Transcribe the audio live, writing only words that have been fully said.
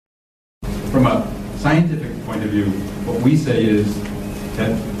from a scientific point of view, what we say is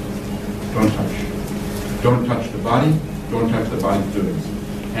that don't touch. Don't touch the body, don't touch the body fluids.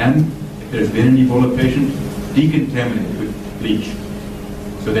 And if there's been an Ebola patient, decontaminate it with bleach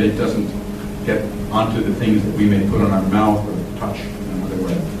so that it doesn't get onto the things that we may put on our mouth or touch in other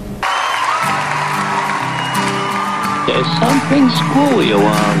ways. There's something screwy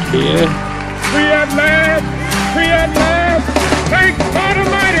around here. Free at last! Free at last! Thank God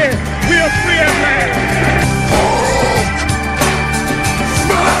Almighty! We are free at last!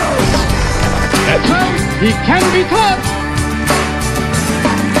 That's right! He can be taught!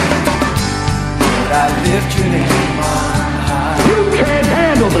 But I lift your name on high. You can't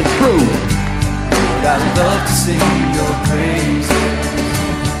handle the truth! But I love to sing your praises.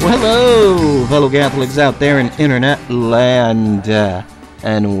 Well, hello, fellow Catholics out there in internet land,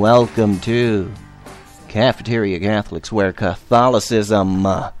 and welcome to Cafeteria Catholics, where Catholicism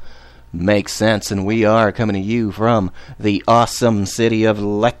makes sense, and we are coming to you from the awesome city of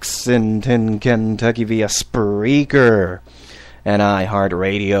Lexington, Kentucky via Spreaker and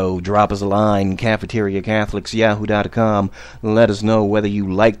iHeartRadio. Drop us a line, cafeteriacatholics.yahoo.com. Let us know whether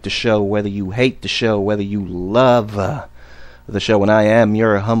you like the show, whether you hate the show, whether you love the show, and I am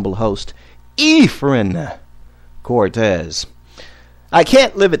your humble host, Ephraim Cortez. I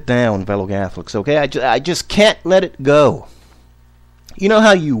can't live it down, fellow Catholics, okay? I just can't let it go. You know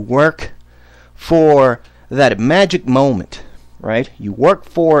how you work for that magic moment, right? You work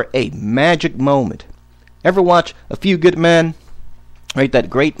for a magic moment. Ever watch A Few Good Men? Right, that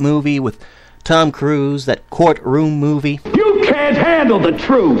great movie with Tom Cruise, that courtroom movie? You can't handle the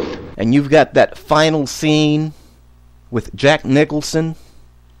truth! And you've got that final scene with Jack Nicholson.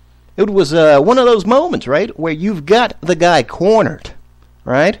 It was one of those moments, right, where you've got the guy cornered,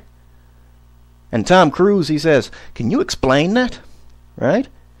 right? And Tom Cruise, he says, "Can you explain that?" Right?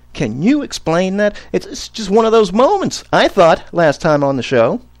 Can you explain that? It's just one of those moments. I thought last time on the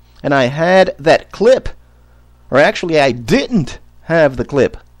show, and I had that clip, or actually I didn't have the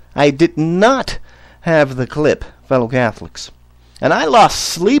clip. I did not have the clip, fellow Catholics. And I lost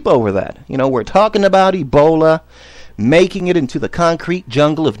sleep over that. You know, we're talking about Ebola making it into the concrete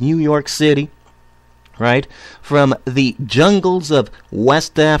jungle of New York City, right? From the jungles of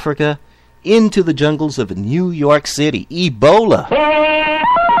West Africa into the jungles of New York City. Ebola.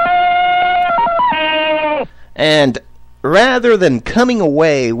 And rather than coming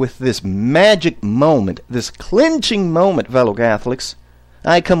away with this magic moment, this clinching moment, fellow Catholics,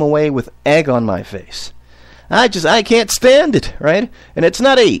 I come away with egg on my face. I can't stand it, right? And it's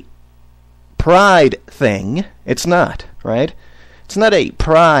not a pride thing. It's not, right? It's not a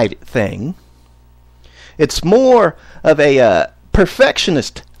pride thing. It's more of a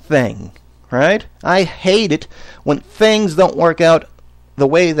perfectionist thing, right? I hate it when things don't work out the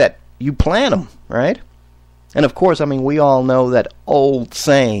way that you plan them, right? And of course, I mean, we all know that old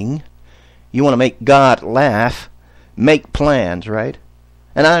saying, you want to make God laugh, make plans, right?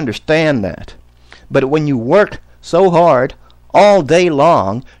 And I understand that. But when you work so hard all day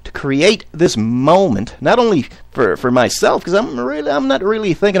long to create this moment, not only for myself, because I'm not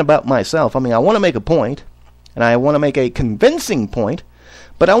really thinking about myself. I mean, I want to make a point, and I want to make a convincing point,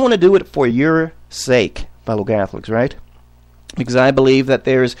 but I want to do it for your sake, fellow Catholics, right? Because I believe that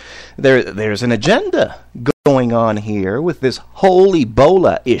there's an agenda going on here with this whole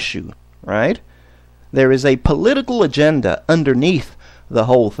Ebola issue, right? There is a political agenda underneath the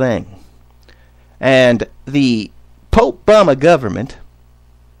whole thing. And the Pope Obama government,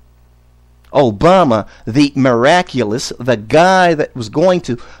 Obama, the miraculous, the guy that was going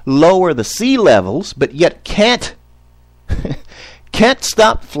to lower the sea levels, but yet can't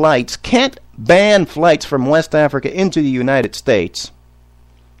stop flights, can't ban flights from West Africa into the United States.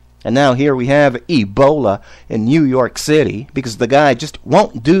 And now here we have Ebola in New York City because the guy just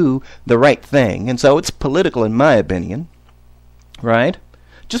won't do the right thing. And so it's political in my opinion, right?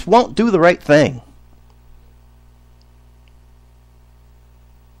 Just won't do the right thing.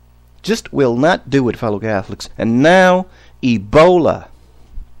 Just will not do it, fellow Catholics. And now Ebola.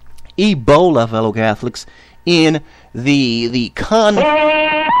 Ebola, fellow Catholics, in the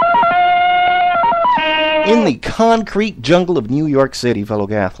concrete jungle of New York City, fellow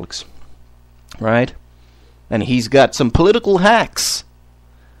Catholics. Right? And he's got some political hacks,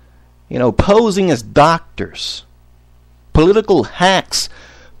 you know, posing as doctors. Political hacks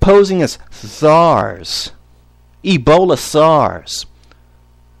posing as SARS. Ebola SARS.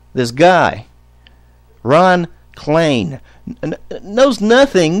 This guy, Ron Klain, knows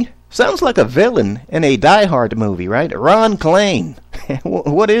nothing. Sounds like a villain in a Die Hard movie, right? Ron Klain.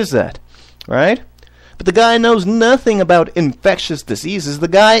 What is that, right? But the guy knows nothing about infectious diseases. The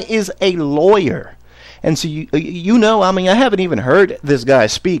guy is a lawyer. And so you know, I mean, I haven't even heard this guy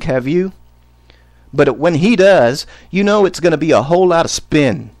speak, have you? But when he does, you know it's going to be a whole lot of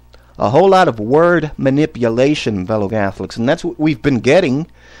spin, a whole lot of word manipulation, fellow Catholics. And that's what we've been getting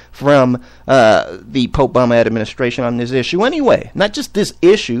from the Pope Obama administration on this issue anyway. Not just this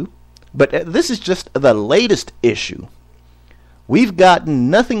issue, but this is just the latest issue. We've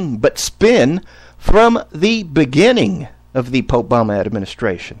gotten nothing but spin from the beginning of the Pope Obama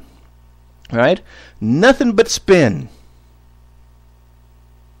administration. Right? Nothing but spin.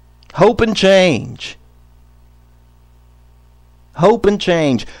 Hope and change. Hope and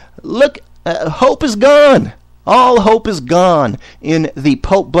change. Look, hope is gone. All hope is gone in the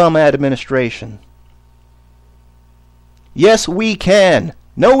Pope Obama administration. Yes, we can.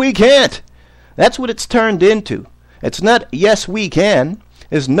 No, we can't. That's what it's turned into. It's not yes, we can.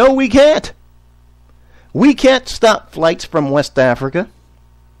 It's no, we can't. We can't stop flights from West Africa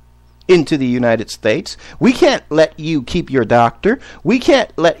into the United States. We can't let you keep your doctor. We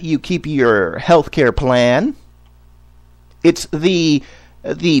can't let you keep your health care plan. It's the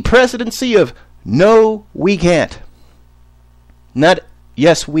presidency of no, we can't. Not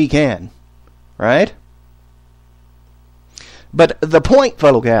yes, we can. Right? But the point,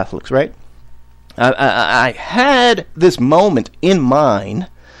 fellow Catholics, right? I had this moment in mind,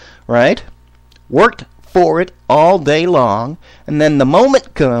 right? Worked for it all day long, and then the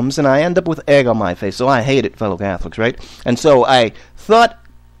moment comes and I end up with egg on my face. So I hate it, fellow Catholics, right? And so I thought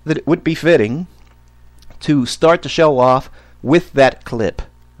that it would be fitting to start the show off with that clip,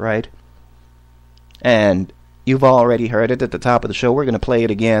 right? And you've already heard it at the top of the show. We're going to play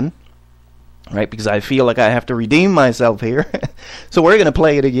it again, right? Because I feel like I have to redeem myself here. So we're going to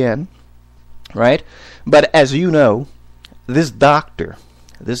play it again, right? But as you know, this doctor,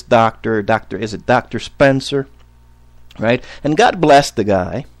 is it Dr. Spencer, right? And God bless the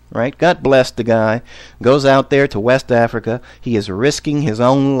guy, right? God bless the guy. Goes out there to West Africa. He is risking his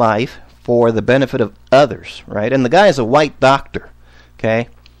own life for the benefit of others, right? And the guy is a white doctor, okay?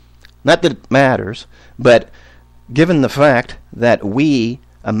 Not that it matters, but given the fact that we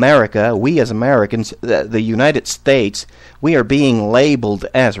as Americans, the United States, we are being labeled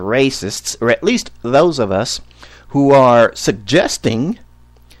as racists, or at least those of us who are suggesting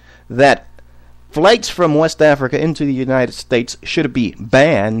that flights from West Africa into the United States should be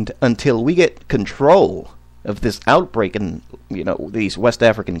banned until we get control of this outbreak in, these West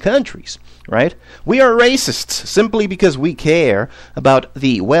African countries, right? We are racists simply because we care about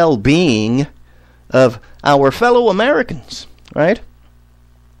the well-being of our fellow Americans, right?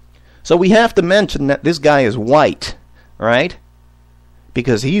 So we have to mention that this guy is white, right?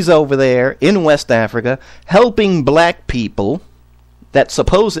 Because he's over there in West Africa helping black people that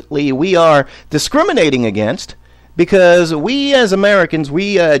supposedly we are discriminating against because we as Americans,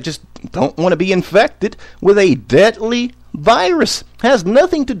 we just don't want to be infected with a deadly virus. Has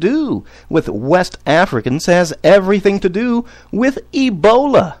nothing to do with West Africans, has everything to do with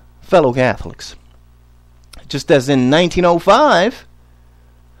Ebola, fellow Catholics. Just as in 1905,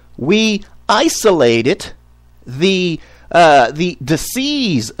 we isolated the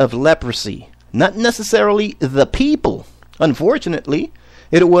disease of leprosy, not necessarily the people. Unfortunately,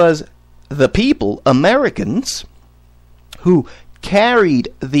 it was the people, Americans, who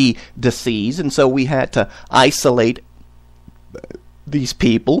carried the disease, and so we had to isolate these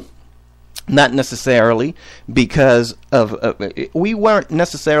people, not necessarily because of we weren't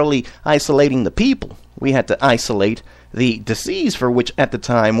necessarily isolating the people. We had to isolate the disease for which at the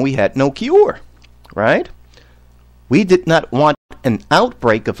time we had no cure, right? We did not want an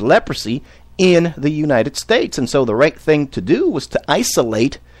outbreak of leprosy in the United States, and so the right thing to do was to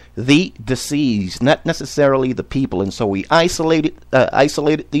isolate the disease, not necessarily the people. And so we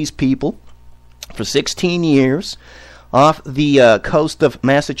isolated these people for 16 years off the coast of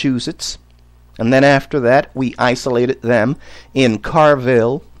Massachusetts, and then after that we isolated them in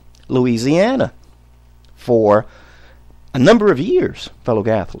Carville, Louisiana, for a number of years, fellow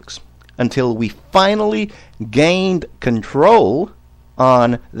Catholics, until we finally gained control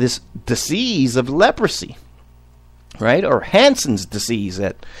on this disease of leprosy, right? Or Hansen's disease,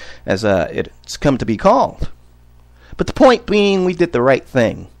 as it's come to be called. But the point being, we did the right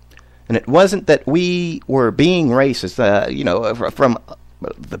thing. And it wasn't that we were being racist. From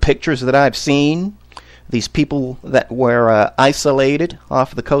the pictures that I've seen, these people that were isolated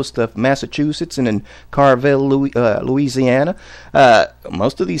off the coast of Massachusetts and in Carville, Louisiana,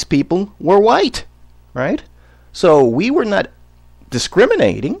 most of these people were white, right? So we were not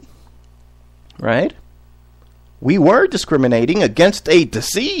discriminating, right? we were discriminating against a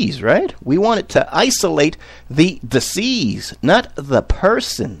disease, right? We wanted to isolate the disease, not the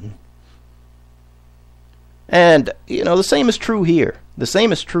person. And, the same is true here. The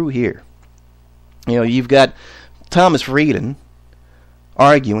same is true here. You've got Thomas Frieden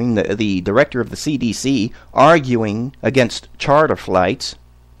arguing, the director of the CDC, arguing against charter flights,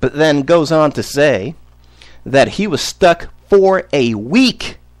 but then goes on to say that he was stuck for a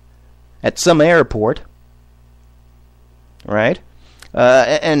week at some airport, right?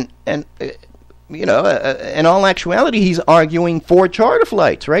 In all actuality, he's arguing for charter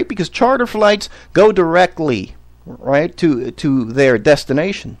flights, right? Because charter flights go directly, right, to their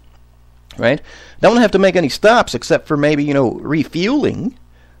destination, right? Don't have to make any stops except for maybe, refueling,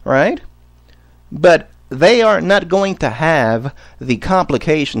 right? But they are not going to have the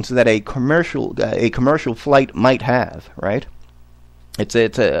complications that a commercial flight might have, right?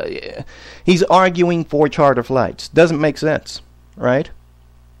 He's arguing for charter flights. Doesn't make sense, right?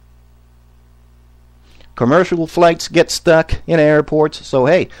 Commercial flights get stuck in airports, so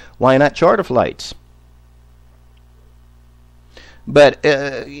hey, why not charter flights? But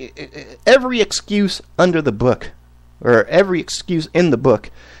every excuse under the book, or every excuse in the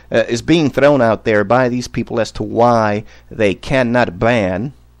book, is being thrown out there by these people as to why they cannot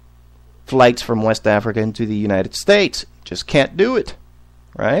ban flights from West Africa into the United States. Just can't do it,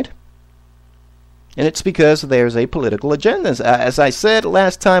 right? And it's because there's a political agenda. As I said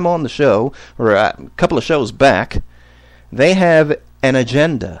last time on the show, or a couple of shows back, they have an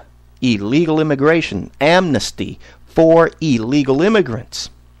agenda. Illegal immigration, amnesty for illegal immigrants.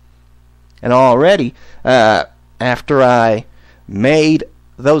 And already, after I made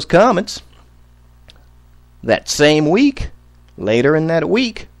those comments, that same week, later in that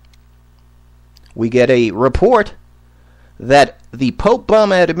week, we get a report that the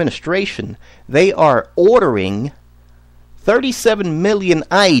Obama administration, they are ordering 37 million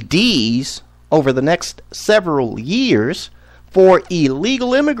IDs over the next several years for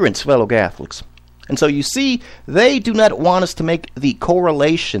illegal immigrants, fellow Catholics. And so you see, they do not want us to make the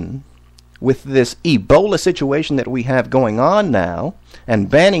correlation with this Ebola situation that we have going on now and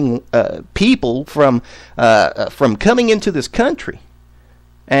banning people from coming into this country,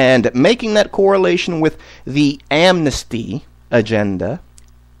 and making that correlation with the amnesty agenda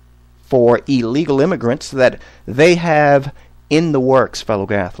for illegal immigrants that they have in the works, fellow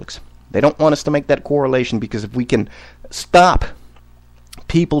Catholics. They don't want us to make that correlation, because if we can stop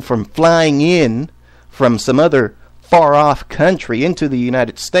people from flying in from some other far-off country into the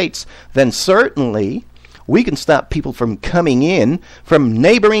United States, then certainly we can stop people from coming in from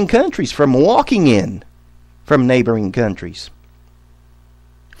neighboring countries, from walking in from neighboring countries,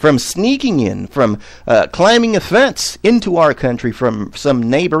 from sneaking in, from climbing a fence into our country from some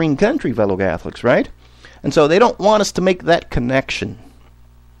neighboring country, fellow Catholics, right? And so they don't want us to make that connection,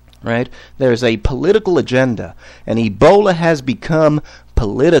 right? There's a political agenda, and Ebola has become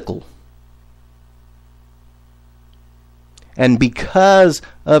political. And because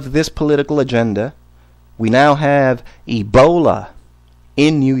of this political agenda, we now have Ebola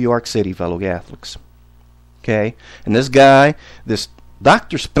in New York City, fellow Catholics. Okay? And this guy, this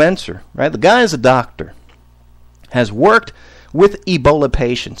Dr. Spencer, right? The guy is a doctor, has worked with Ebola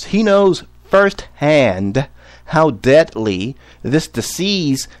patients. He knows firsthand how deadly this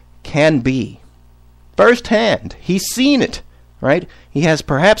disease can be. Firsthand. He's seen it, right? He has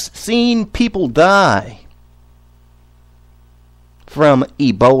perhaps seen people die from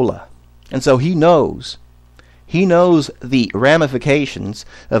Ebola. And so he knows the ramifications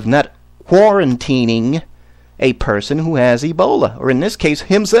of not quarantining a person who has Ebola, or in this case,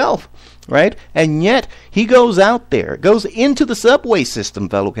 himself, right? And yet, he goes out there, goes into the subway system,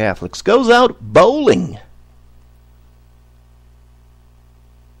 fellow Catholics, goes out bowling.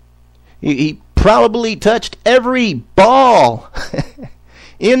 He probably touched every ball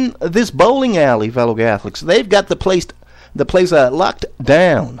in this bowling alley, fellow Catholics. They've got the place locked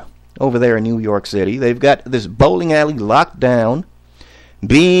down over there in New York City. They've got this bowling alley locked down,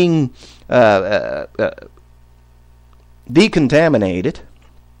 being decontaminated,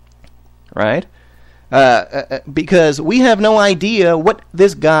 right? Because we have no idea what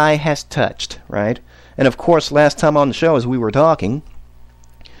this guy has touched, right? And of course, last time on the show, as we were talking,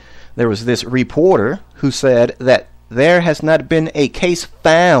 there was this reporter who said that there has not been a case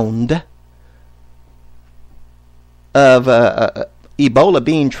found of Ebola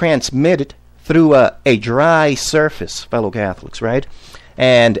being transmitted through a dry surface, fellow Catholics, right?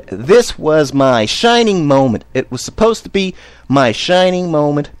 And this was my shining moment. It was supposed to be my shining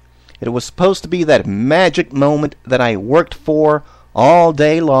moment. It was supposed to be that magic moment that I worked for all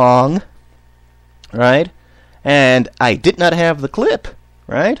day long, right? and I did not have the clip,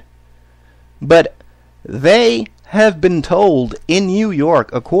 right? But they have been told in New York,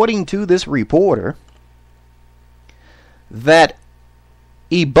 according to this reporter, that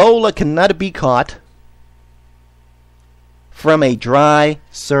Ebola cannot be caught from a dry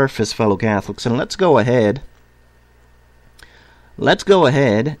surface, fellow Catholics. And let's go ahead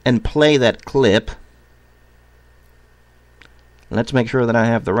and play that clip. Let's make sure that I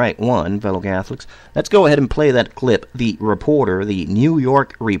have the right one, fellow Catholics. Let's go ahead and play that clip. The reporter, the New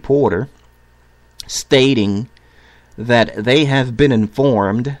York reporter, stating that they have been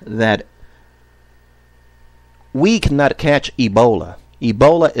informed that we cannot catch Ebola.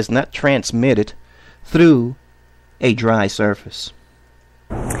 Ebola is not transmitted through a dry surface.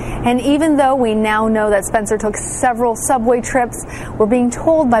 And even though we now know that Spencer took several subway trips, we're being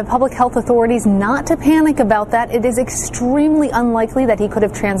told by public health authorities not to panic about that. It is extremely unlikely that he could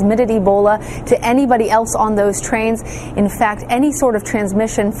have transmitted Ebola to anybody else on those trains. In fact, any sort of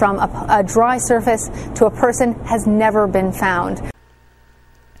transmission from a dry surface to a person has never been found.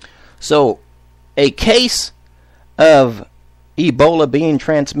 So, a case of Ebola being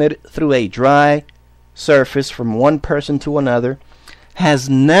transmitted through a dry surface from one person to another has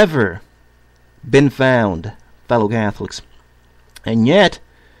never been found, fellow Catholics. And yet,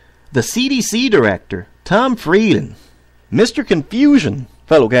 the CDC director, Tom Frieden, Mr. Confusion,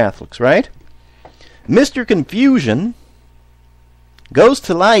 fellow Catholics, right? Mr. Confusion goes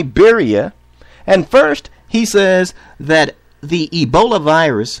to Liberia, and first he says that the Ebola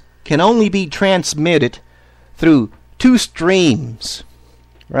virus can only be transmitted through 2 streams,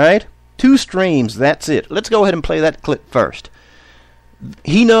 right? 2 streams, that's it. Let's go ahead and play that clip first.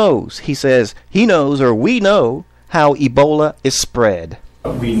 He knows, he says, he knows, or we know, how Ebola is spread.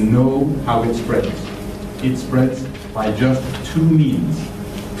 We know how it spreads. It spreads by just 2 means,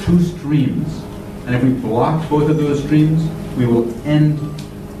 2 streams. And if we block both of those streams, we will end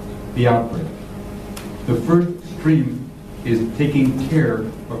the outbreak. The first stream is taking care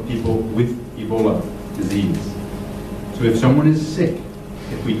of people with Ebola disease. So if someone is sick,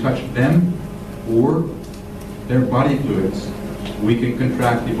 if we touch them or their body fluids, we can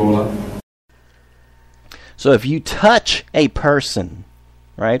contract Ebola. So if you touch a person,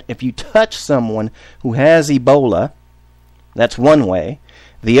 right, if you touch someone who has Ebola, that's one way.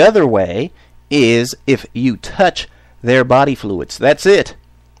 The other way is if you touch their body fluids. That's it,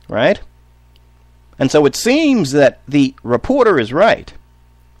 right? And so it seems that the reporter is right.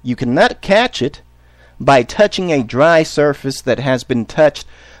 You cannot catch it by touching a dry surface that has been touched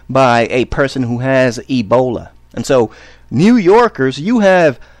by a person who has Ebola. And so, New Yorkers, you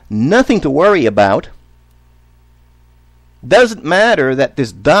have nothing to worry about. Doesn't matter that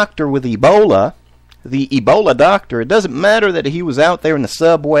this doctor with Ebola, the Ebola doctor, it doesn't matter that he was out there in the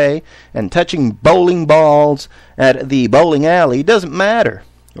subway and touching bowling balls at the bowling alley. It doesn't matter,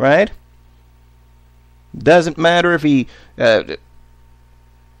 right? Doesn't matter if he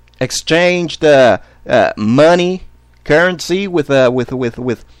exchanged money, currency with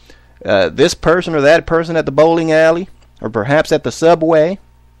this person or that person at the bowling alley, or perhaps at the subway,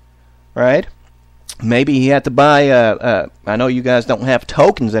 right? Maybe he had to buy, I know you guys don't have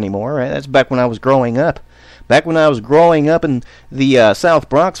tokens anymore, right? That's back when I was growing up. Back when I was growing up in the South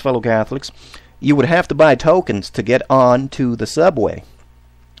Bronx, fellow Catholics, you would have to buy tokens to get on to the subway,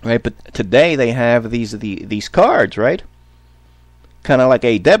 right? But today they have these cards, right? Kind of like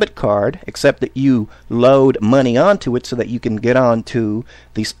a debit card, except that you load money onto it so that you can get onto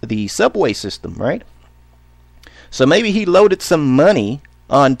the subway system, right? So maybe he loaded some money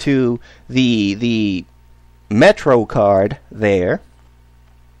onto the Metro card there,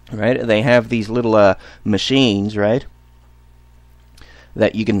 right? They have these little machines, right,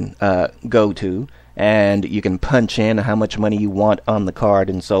 that you can go to, and you can punch in how much money you want on the card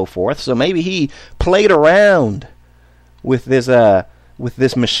and so forth. So maybe he played around with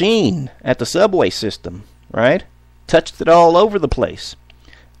this machine at the subway system, right? Touched it all over the place.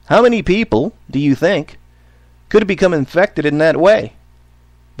 How many people do you think could have become infected in that way?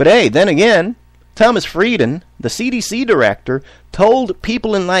 But hey, then again, Thomas Frieden, the CDC director, told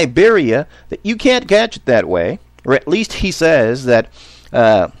people in Liberia that you can't catch it that way, or at least he says that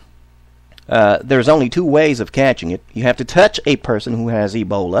there's only 2 ways of catching it. You have to touch a person who has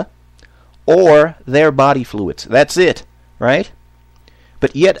Ebola, or their body fluids. That's it, right?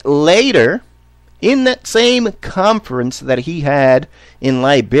 But yet later, in that same conference that he had in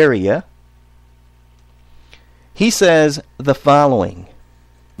Liberia, he says the following.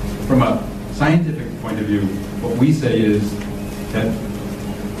 From a scientific point of view, what we say is that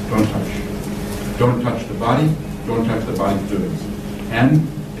don't touch. Don't touch the body, don't touch the body fluids. And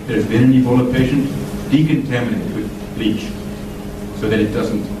if there's been an Ebola patient decontaminate it with bleach so that it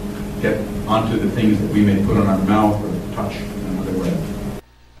doesn't get onto the things that we may put on our mouth or touch in another way.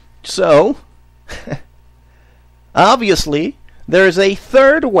 So, obviously, there's a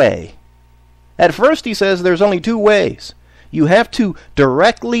third way. At first he says there's only two ways. You have to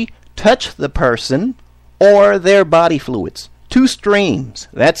directly touch the person or their body fluids. Two streams.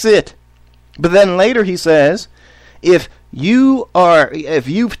 That's it. But then later he says, if you've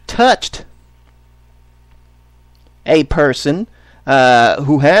touched a person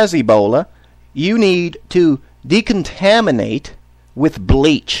who has Ebola, you need to decontaminate with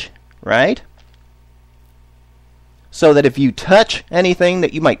bleach, right? So that if you touch anything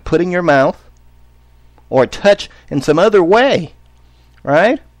that you might put in your mouth or touch in some other way,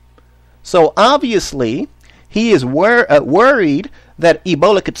 right? So obviously he is worried that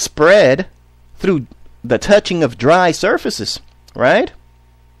Ebola could spread through the touching of dry surfaces, right?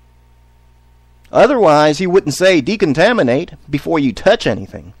 Otherwise, he wouldn't say decontaminate before you touch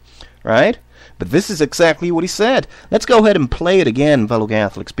anything, right? But this is exactly what he said. Let's go ahead and play it again, fellow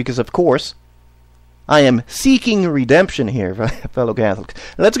Catholics, because of course, I am seeking redemption here, fellow Catholics.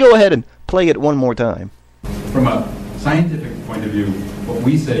 Let's go ahead and play it one more time. From a scientific point of view, what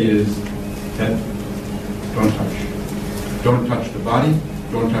we say is that don't touch. Don't touch the body,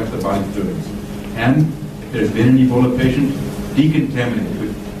 don't touch the body fluids. And if there's been an Ebola patient, decontaminate it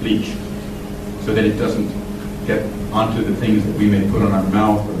with bleach so that it doesn't get onto the things that we may put on our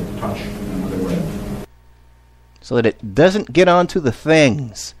mouth or touch in another way. So that it doesn't get onto the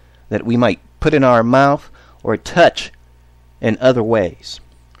things that we might put in our mouth or touch in other ways,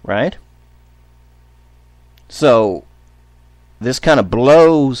 right? So this kind of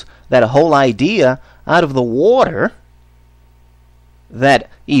blows that whole idea out of the water that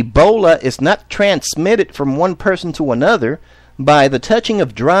Ebola is not transmitted from one person to another by the touching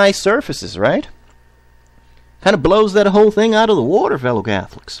of dry surfaces, right? Kind of blows that whole thing out of the water, fellow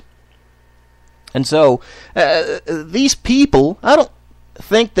Catholics. And so these people, I don't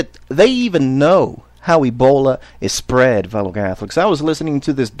think that they even know how Ebola is spread, fellow Catholics. I was listening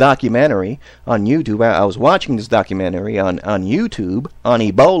to this documentary on YouTube. I was watching this documentary on YouTube on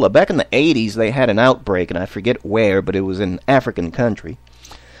Ebola. Back in the 80s, they had an outbreak, and I forget where, but it was in an African country,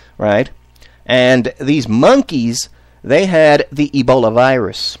 right? And these monkeys, they had the Ebola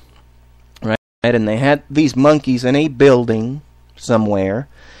virus, right? And they had these monkeys in a building somewhere,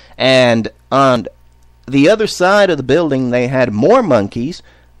 and on the other side of the building, they had more monkeys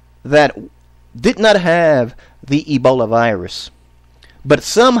that did not have the Ebola virus. But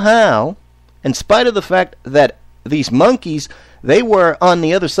somehow, in spite of the fact that these monkeys, they were on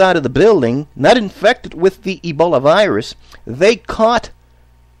the other side of the building, not infected with the Ebola virus, they caught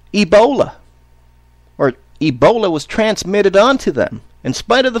Ebola. Or Ebola was transmitted onto them, in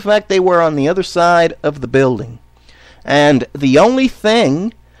spite of the fact they were on the other side of the building. And the only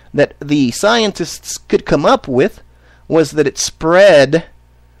thing that the scientists could come up with was that it spread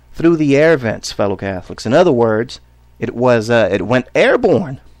through the air vents, fellow Catholics. In other words, it went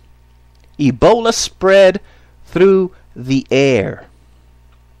airborne. Ebola spread through the air.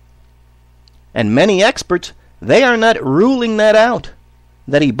 And many experts, they are not ruling that out,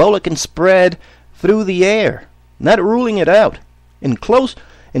 that Ebola can spread through the air. Not ruling it out. In close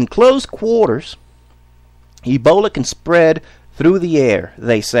quarters, Ebola can spread through the air,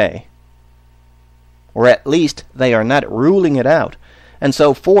 they say. Or at least they are not ruling it out. And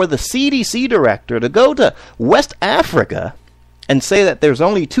so for the CDC director to go to West Africa and say that there's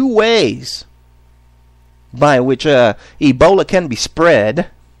only two ways by which Ebola can be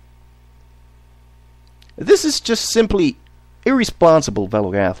spread, this is just simply irresponsible,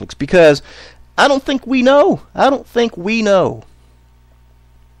 fellow Catholics, because I don't think we know. I don't think we know.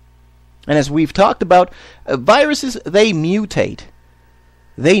 And as we've talked about, viruses, they mutate.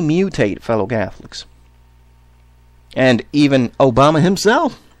 They mutate, fellow Catholics. And even Obama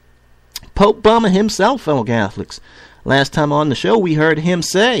himself, Pope Obama himself, fellow Catholics, last time on the show we heard him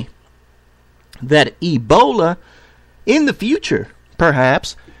say that Ebola in the future,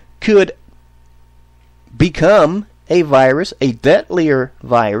 perhaps, could become a virus, a deadlier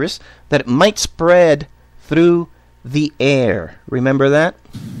virus, that might spread through the air. Remember that?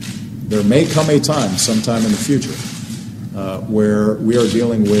 There may come a time, sometime in the future, where we are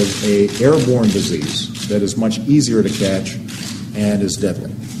dealing with a airborne disease that is much easier to catch and is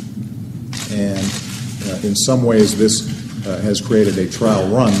deadly. And in some ways, this has created a trial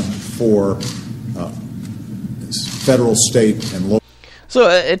run for federal, state, and local. So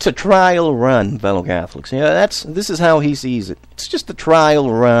it's a trial run, fellow Catholics. This is how he sees it. It's just a trial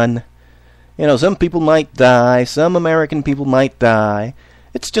run. Some people might die, some American people might die,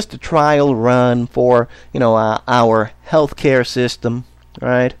 It's just a trial run for, our healthcare system,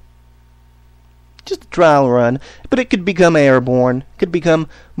 right? Just a trial run, but it could become airborne, could become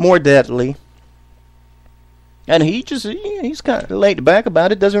more deadly. And he's kind of laid back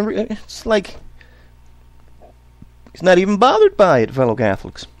about it. It's like he's not even bothered by it, fellow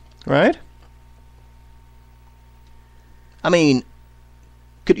Catholics, right? I mean,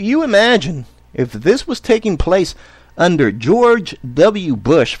 could you imagine if this was taking place under George W.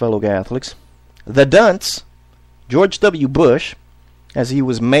 Bush, fellow Catholics? The dunce, George W. Bush, as he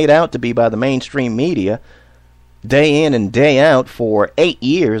was made out to be by the mainstream media, day in and day out for 8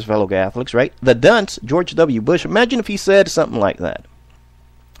 years, fellow Catholics, right? The dunce, George W. Bush, imagine if he said something like that,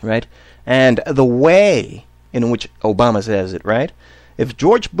 right? And the way in which Obama says it, right? If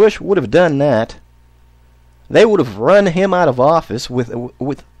George Bush would have done that, they would have run him out of office with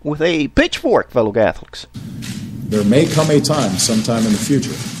a pitchfork, fellow Catholics. There may come a time, sometime in the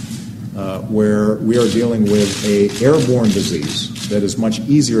future, where we are dealing with a airborne disease that is much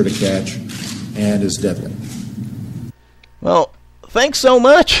easier to catch and is deadly. Well, thanks so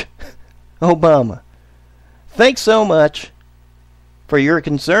much, Obama. Thanks so much for your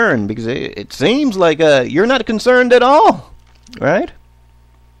concern, because it seems like you're not concerned at all, right?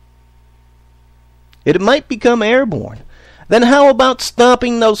 It might become airborne. Then how about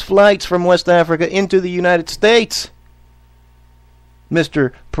stopping those flights from West Africa into the United States?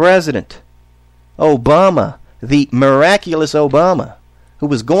 Mr. President Obama, the miraculous Obama, who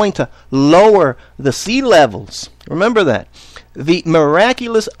was going to lower the sea levels. Remember that. The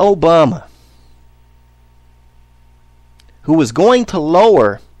miraculous Obama, who was going to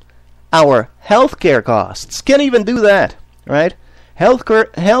lower our healthcare costs. Can't even do that, right?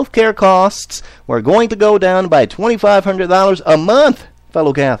 Healthcare costs were going to go down by $2,500 a month,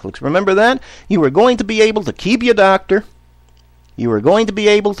 fellow Catholics. Remember that? You were going to be able to keep your doctor. You were going to be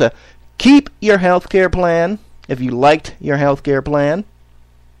able to keep your healthcare plan if you liked your healthcare plan.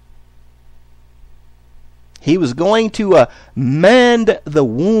 He was going to mend the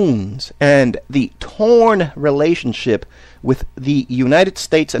wounds and the torn relationship with the United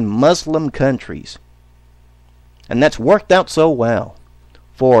States and Muslim countries. And that's worked out so well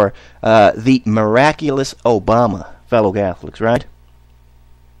for the miraculous Obama, fellow Catholics, right?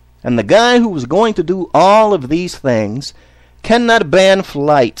 And the guy who was going to do all of these things cannot ban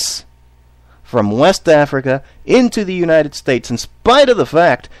flights from West Africa into the United States, in spite of the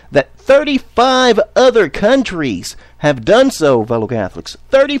fact that 35 other countries have done so, fellow Catholics.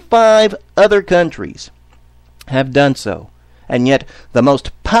 35 other countries have done so. And yet, the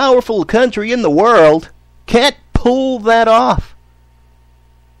most powerful country in the world can't pull that off.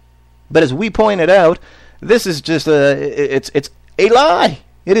 But as we pointed out, this is just it's a lie.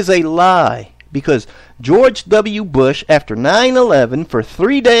 It is a lie. Because George W. Bush, after 9/11, for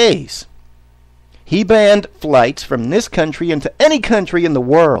 3 days, he banned flights from this country into any country in the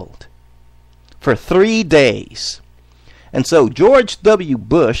world for 3 days. And so George W.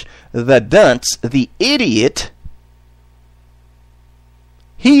 Bush, the dunce, the idiot,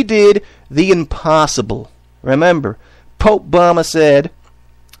 he did the impossible. Remember, Pope Obama said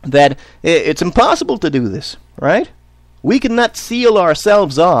that it's impossible to do this, right? We cannot seal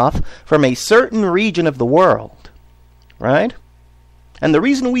ourselves off from a certain region of the world, right? And the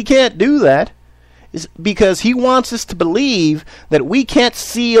reason we can't do that is because he wants us to believe that we can't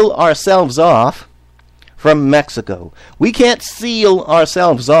seal ourselves off from Mexico. We can't seal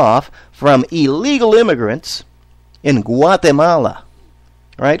ourselves off from illegal immigrants in Guatemala,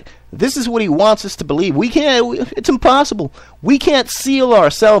 right? This is what he wants us to believe. We can't. It's impossible. We can't seal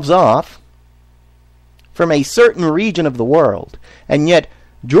ourselves off from a certain region of the world. And yet,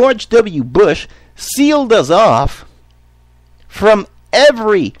 George W. Bush sealed us off from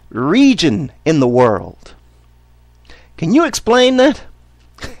every region in the world. Can you explain that?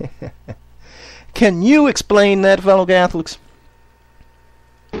 Can you explain that, fellow Catholics?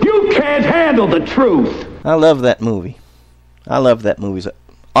 You can't handle the truth. I love that movie. I love that movie. It's an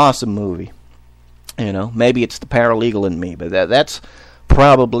awesome movie. You know, maybe it's the paralegal in me, but that's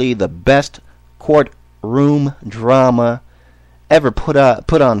probably the best courtroom drama ever put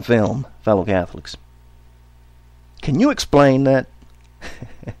on film, fellow Catholics. Can you explain that?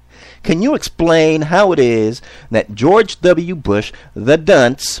 Can you explain how it is that George W. Bush, the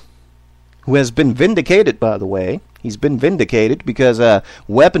dunce, who has been vindicated, by the way, he's been vindicated because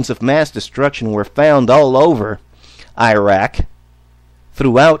weapons of mass destruction were found all over Iraq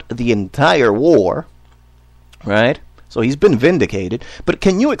throughout the entire war, right? So he's been vindicated. But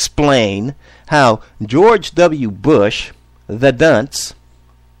can you explain how George W. Bush, the dunce,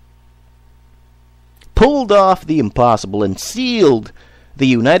 pulled off the impossible and sealed the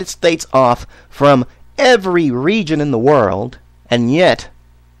United States off from every region in the world, and yet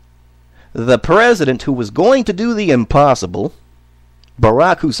the president who was going to do the impossible,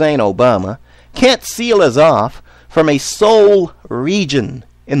 Barack Hussein Obama, can't seal us off from a sole region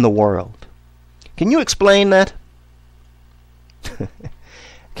in the world. Can you explain that?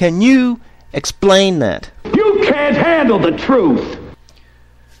 Can you explain that? You can't handle the truth.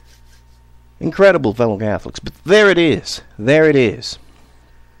 Incredible, fellow Catholics. But there it is. There it is.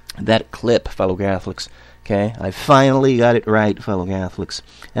 That clip, fellow Catholics. Okay, I finally got it right, fellow Catholics.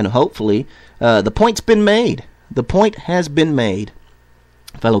 And hopefully, the point's been made. The point has been made,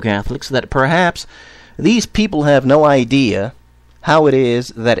 fellow Catholics, that perhaps these people have no idea how it is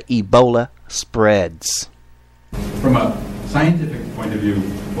that Ebola spreads. From a scientific point of view,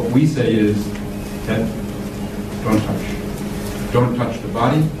 what we say is that don't touch. Don't touch the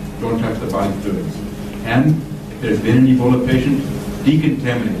body. Don't touch the body's fluids. And if there's been an Ebola patient,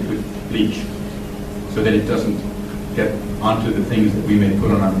 decontaminate it with bleach so that it doesn't get onto the things that we may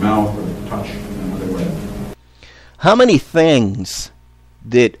put on our mouth or touch in another way. How many things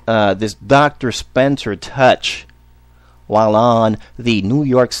did this Dr. Spencer touch while on the New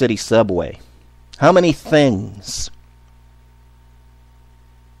York City subway? How many things?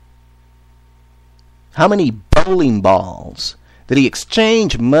 How many bowling balls? Did he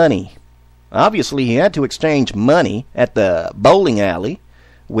exchange money? Obviously, he had to exchange money at the bowling alley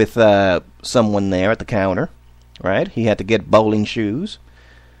with someone there at the counter, right? He had to get bowling shoes.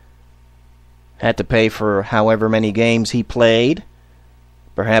 Had to pay for however many games he played.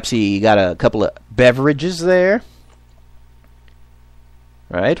 Perhaps he got a couple of beverages there,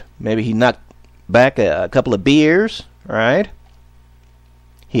 right? Maybe he knocked back a couple of beers, right?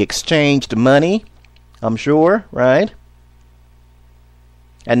 He exchanged money, I'm sure, right?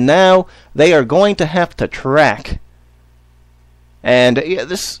 And now they are going to have to track. And yeah,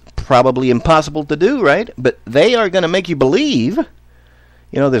 this is probably impossible to do, right? But they are going to make you believe.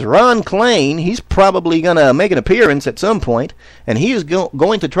 You know, this Ron Klain, he's probably going to make an appearance at some point, and he is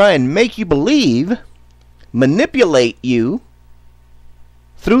going to try and make you believe, manipulate you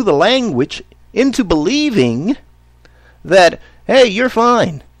through the language into believing that, hey, you're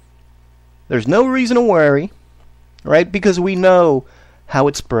fine. There's no reason to worry, right? Because we know how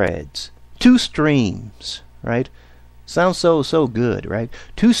it spreads. 2 streams, right? Sounds so good, right?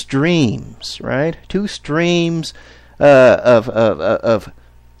 2 streams, right? 2 streams of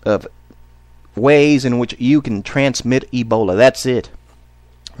ways in which you can transmit Ebola. That's it,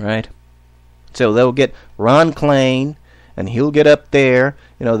 right? So they'll get Ron Klain, and he'll get up there.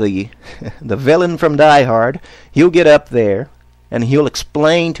 You know, the the villain from Die Hard. He'll get up there, and he'll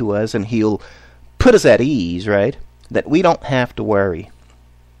explain to us, and he'll put us at ease, right? That we don't have to worry.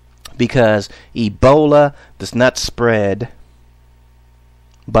 Because Ebola does not spread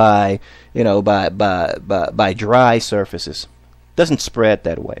by, you know, by dry surfaces. It doesn't spread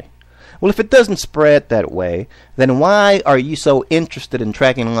that way. Well, if it doesn't spread that way, then why are you so interested in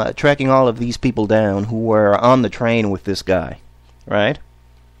tracking all of these people down who were on the train with this guy, right?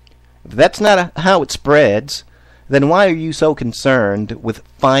 If that's not how it spreads, then why are you so concerned with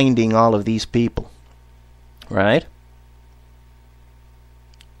finding all of these people, right?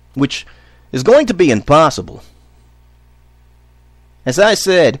 Which is going to be impossible. As I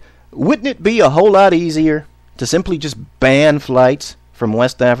said, wouldn't it be a whole lot easier to simply just ban flights from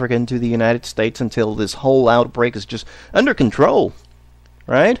West Africa into the United States until this whole outbreak is just under control,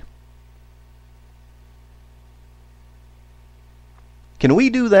 right? Can we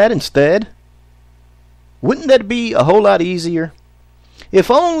do that instead? Wouldn't that be a whole lot easier? If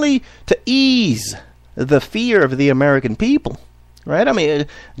only to ease the fear of the American people. Right? I mean,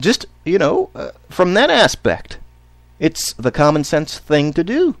 just, you know, from that aspect, it's the common sense thing to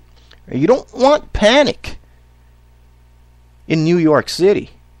do. You don't want panic in New York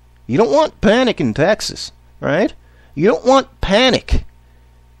City. You don't want panic in Texas, right? You don't want panic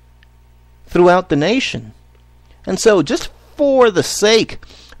throughout the nation. And so, just for the sake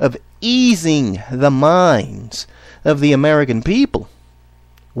of easing the minds of the American people,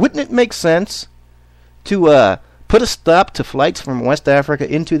 wouldn't it make sense to put a stop to flights from West Africa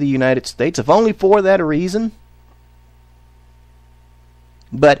into the United States, if only for that reason?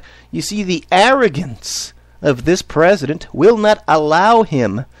 But, you see, the arrogance of this president will not allow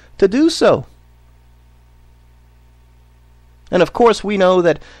him to do so. And of course we know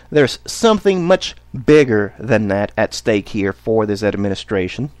that there's something much bigger than that at stake here for this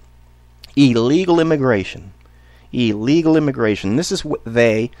administration. Illegal immigration. Illegal immigration. This is what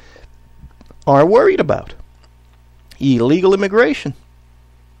they are worried about. Illegal immigration.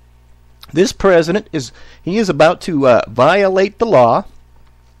 This president is about to violate the law,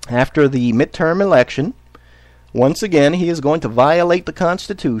 after the midterm election, once again, he is going to violate the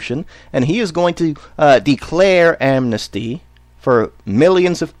Constitution, and he is going to declare amnesty for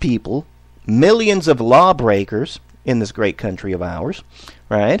millions of people, millions of lawbreakers in this great country of ours,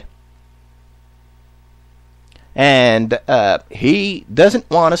 right? And he doesn't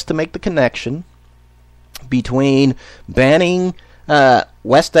want us to make the connection between banning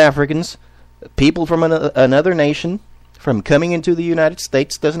West Africans, people from another nation, from coming into the United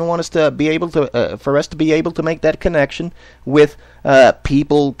States. Doesn't want us to be able to, for us to be able to make that connection with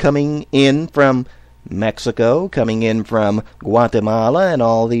people coming in from Mexico, coming in from Guatemala, and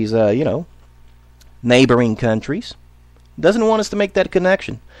all these, neighboring countries. Doesn't want us to make that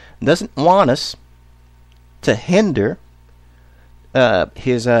connection. Doesn't want us to hinder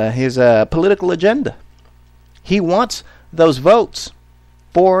his political agenda. He wants those votes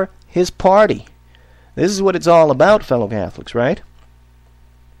for his party. This is what it's all about, fellow Catholics, right?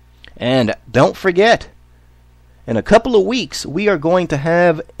 And don't forget, in a couple of weeks, we are going to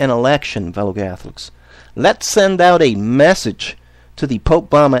have an election, fellow Catholics. Let's send out a message to the Pope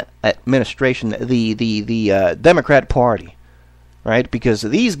Obama administration, the Democrat Party, right? Because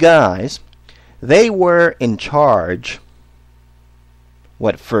these guys, they were in charge,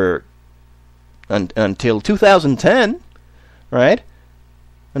 until 2010, right?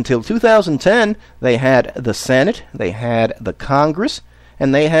 Until 2010, they had the Senate, they had the Congress,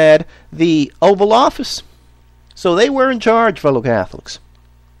 and they had the Oval Office. So they were in charge, fellow Catholics.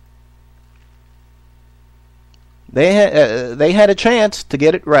 They had a chance to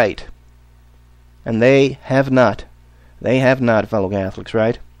get it right. And they have not. They have not, fellow Catholics,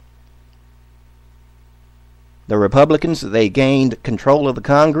 right? The Republicans, they gained control of the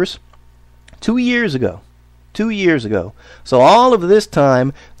Congress 2 years ago. 2 years ago. So all of this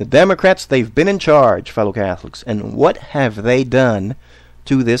time, the Democrats, they've been in charge, fellow Catholics. And what have they done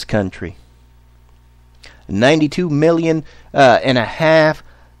to this country? 92 million and a half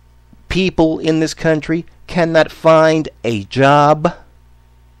people in this country cannot find a job.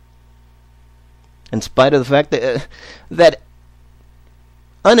 In spite of the fact that that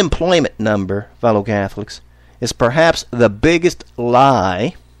unemployment number, fellow Catholics, is perhaps the biggest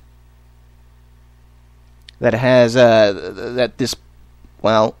lie that has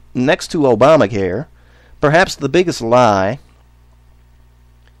next to Obamacare, perhaps the biggest lie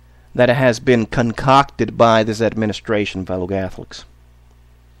that has been concocted by this administration, fellow Catholics.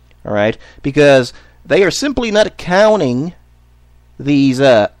 All right? Because they are simply not counting these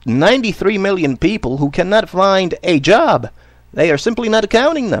 93 million people who cannot find a job. They are simply not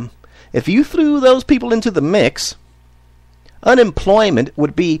counting them. If you threw those people into the mix, unemployment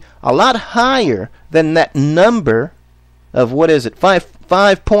would be a lot higher than that number of,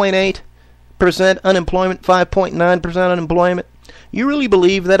 5.8% unemployment, 5.9% unemployment. You really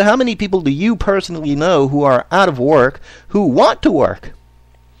believe that? How many people do you personally know who are out of work, who want to work?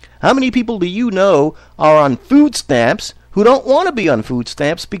 How many people do you know are on food stamps who don't want to be on food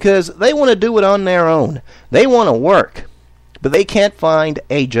stamps because they want to do it on their own? They want to work, but they can't find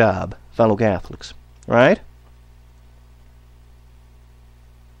a job, fellow Catholics, right?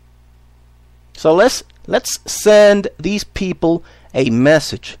 So let's send these people a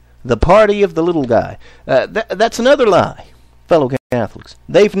message. The party of the little guy. That's another lie, fellow Catholics.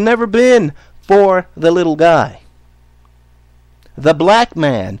 They've never been for the little guy. The black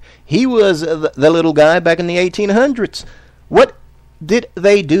man, he was the little guy back in the 1800s. What did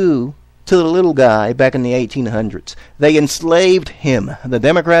they do to the little guy back in the 1800s? They enslaved him. The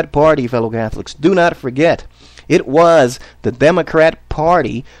Democrat Party, fellow Catholics, do not forget. It was the Democrat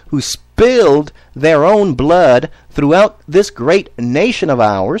Party who spilled their own blood throughout this great nation of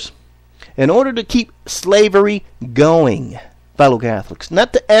ours in order to keep slavery going, fellow Catholics.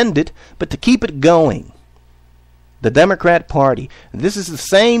 Not to end it, but to keep it going. The Democrat Party. This is the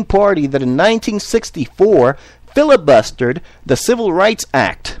same party that in 1964 filibustered the Civil Rights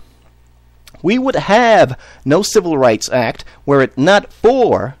Act. We would have no Civil Rights Act were it not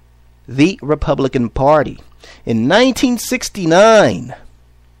for the Republican Party. In 1969,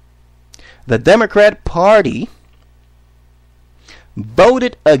 the Democrat Party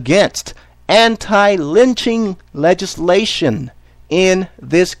voted against anti-lynching legislation in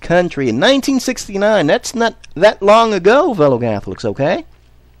this country. In 1969, that's not that long ago, fellow Catholics, okay?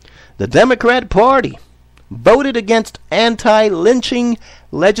 The Democrat Party voted against anti-lynching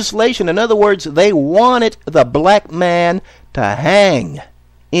legislation. In other words, they wanted the black man to hang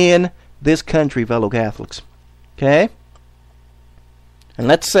in this country, fellow Catholics. Okay? And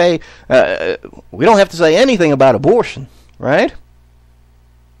let's say, we don't have to say anything about abortion, right?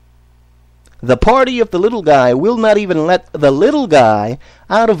 The party of the little guy will not even let the little guy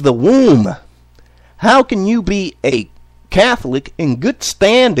out of the womb. How can you be a Catholic in good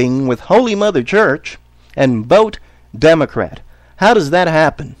standing with Holy Mother Church and vote Democrat? How does that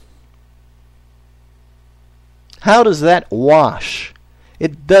happen? How does that wash?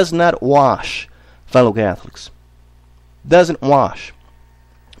 It does not wash, fellow Catholics. Doesn't wash.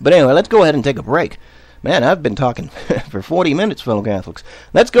 But anyway, let's go ahead and take a break. Man, I've been talking for 40 minutes, fellow Catholics.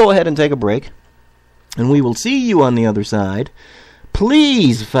 Let's go ahead and take a break, and we will see you on the other side.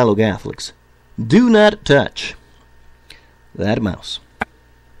 Please, fellow Catholics, do not touch that mouse.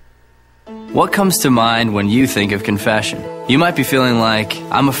 What comes to mind when you think of confession? You might be feeling like,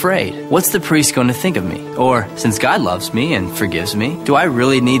 I'm afraid. What's the priest going to think of me? Or, since God loves me and forgives me, do I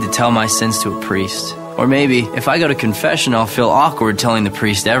really need to tell my sins to a priest? Or maybe, if I go to confession, I'll feel awkward telling the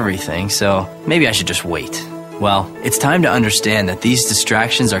priest everything, so maybe I should just wait. Well, it's time to understand that these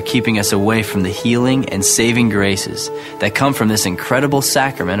distractions are keeping us away from the healing and saving graces that come from this incredible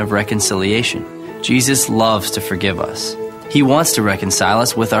sacrament of reconciliation. Jesus loves to forgive us. He wants to reconcile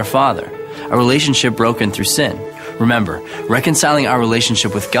us with our Father, a relationship broken through sin. Remember, reconciling our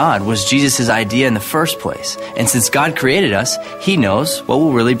relationship with God was Jesus' idea in the first place. And since God created us, He knows what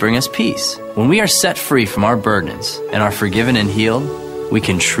will really bring us peace. When we are set free from our burdens and are forgiven and healed, we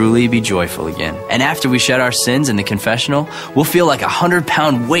can truly be joyful again. And after we shed our sins in the confessional, we'll feel like a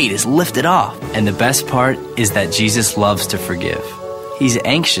 100-pound weight is lifted off. And the best part is that Jesus loves to forgive. He's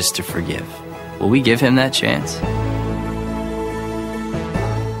anxious to forgive. Will we give Him that chance?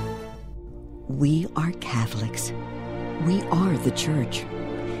 We are Catholics. We are the Church.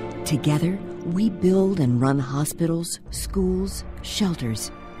 Together, we build and run hospitals, schools, shelters.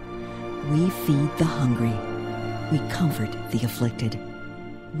 We feed the hungry. We comfort the afflicted.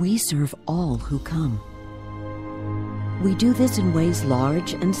 We serve all who come. We do this in ways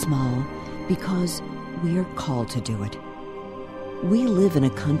large and small because we are called to do it. We live in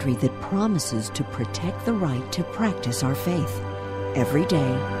a country that promises to protect the right to practice our faith every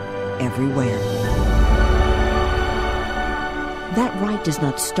day, everywhere. That right does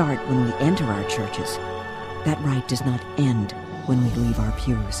not start when we enter our churches. That right does not end when we leave our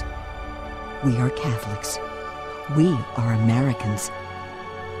pews. We are Catholics. We are Americans.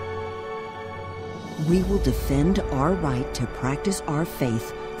 We will defend our right to practice our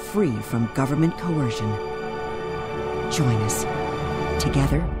faith free from government coercion. Join us.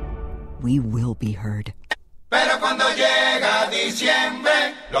 Together, we will be heard. Pero cuando llega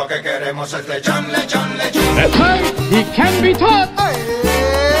diciembre, lo que queremos es lechón, lechón, lechón. That's right, he can be taught.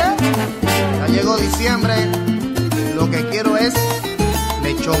 Ya llegó diciembre, lo que quiero es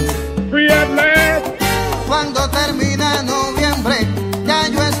lechón. Free at last. Cuando termina noviembre, ya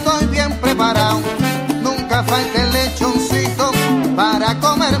yo estoy bien preparado. Nunca falta el lechoncito para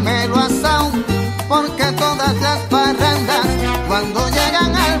comérmelo asado. Porque todas las parrandas, cuando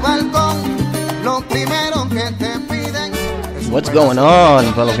llegan al balcón, lo primero que te piden es... What's going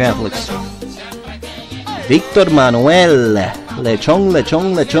on, fellow Catholics? Victor Manuel, lechón,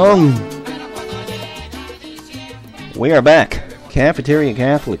 lechón, lechón. We are back, Cafeteria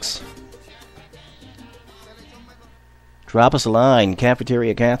Catholics. Drop us a line,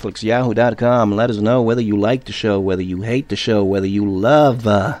 cafeteriacatholics@yahoo.com. Let us know whether you like the show, whether you hate the show, whether you love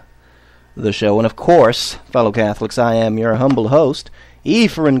the show. And of course, fellow Catholics, I am your humble host,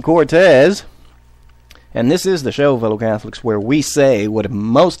 Ephraim Cortez. And this is the show, fellow Catholics, where we say what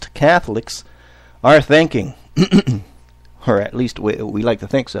most Catholics are thinking. Or at least we like to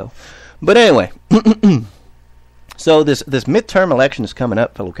think so. But anyway, so this midterm election is coming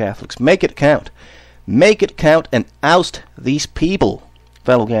up, fellow Catholics. Make it count. Make it count and oust these people,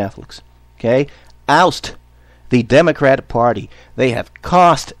 fellow Catholics. Okay? Oust the Democratic Party. They have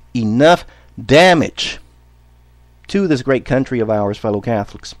caused enough damage to this great country of ours, fellow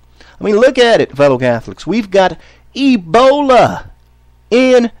Catholics. I mean, look at it, fellow Catholics. We've got EBOLA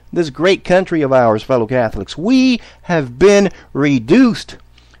in this great country of ours, fellow Catholics. We have been reduced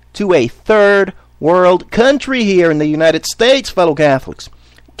to a third world country here in the United States, fellow Catholics.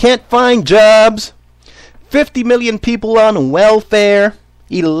 Can't find jobs. 50 million people on welfare.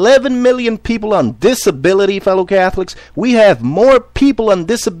 11 million people on disability, fellow Catholics. We have more people on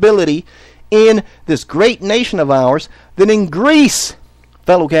disability in this great nation of ours than in Greece,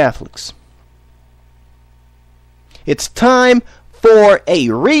 fellow Catholics. It's time for a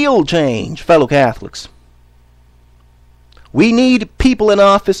real change, fellow Catholics. We need people in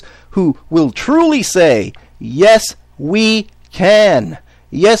office who will truly say, yes, we can.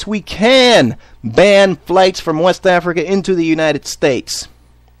 Yes, we can ban flights from West Africa into the United States.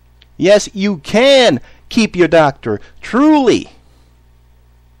 Yes, you can keep your doctor, truly.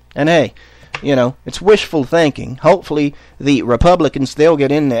 And hey, it's wishful thinking. Hopefully the Republicans, they'll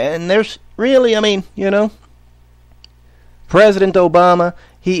get in there. And there's really, President Obama,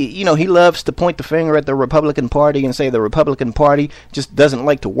 he loves to point the finger at the Republican Party and say the Republican Party just doesn't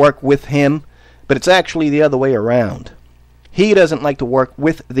like to work with him. But it's actually the other way around. He doesn't like to work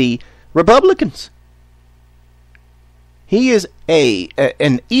with the Republicans. He is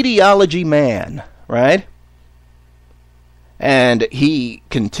an ideology man, right? And he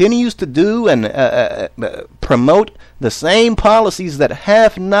continues to do and promote the same policies that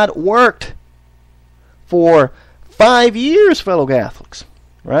have not worked for 5 years, fellow Catholics,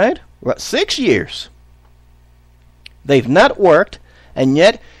 right? 6 years. They've not worked, and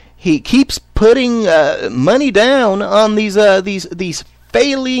yet he keeps putting money down on these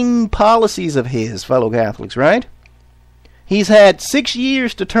failing policies of his, fellow Catholics, right? He's had 6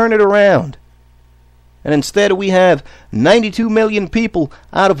 years to turn it around. And instead we have 92 million people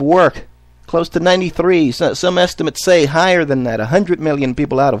out of work. Close to 93. Some estimates say higher than that. 100 million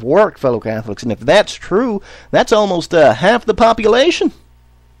people out of work, fellow Catholics. And if that's true, that's almost half the population.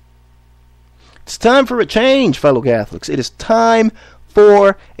 It's time for a change, fellow Catholics. It is time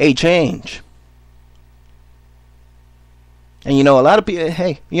for a change. And a lot of people,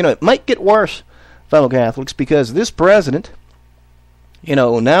 it might get worse, fellow Catholics, because this president,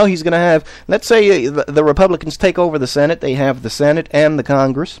 now he's going to have, let's say the Republicans take over the Senate. They have the Senate and the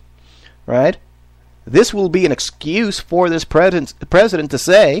Congress, right? This will be an excuse for this president to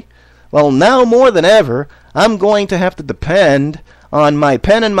say, well, now more than ever, I'm going to have to depend on my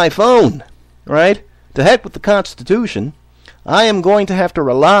pen and my phone, right? To heck with the Constitution. I am going to have to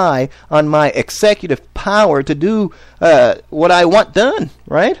rely on my executive power to do what I want done,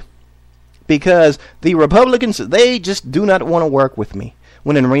 right? Because the Republicans, they just do not want to work with me.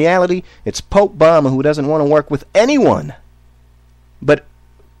 When in reality, it's Pope Obama who doesn't want to work with anyone, but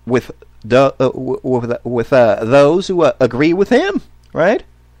with those who agree with him, right?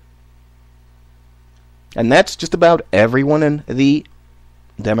 And that's just about everyone in the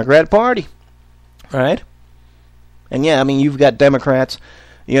Democrat Party, right? And yeah, you've got Democrats,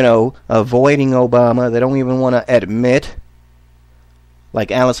 avoiding Obama. They don't even want to admit,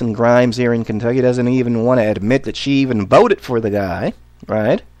 like Allison Grimes here in Kentucky doesn't even want to admit that she even voted for the guy,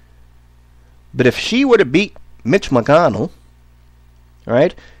 right? But if she were to beat Mitch McConnell,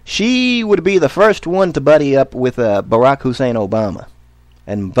 right, she would be the first one to buddy up with Barack Hussein Obama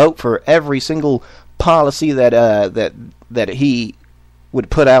and vote for every single policy that he would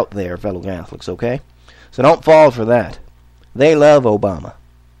put out there, fellow Catholics, okay? So don't fall for that. They love Obama.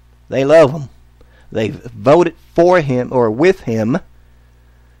 They love him. They've voted for him or with him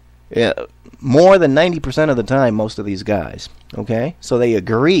more than 90% of the time, most of these guys. Okay? So they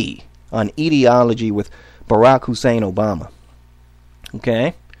agree on ideology with Barack Hussein Obama.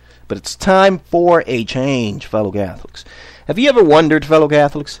 Okay? But it's time for a change, fellow Catholics. Have you ever wondered, fellow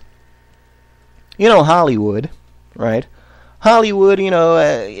Catholics? Hollywood, right? Hollywood,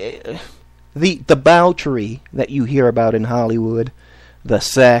 the debauchery that you hear about in Hollywood, the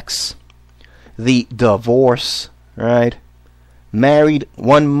sex, the divorce, right? Married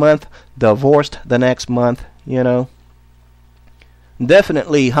 1 month, divorced the next month,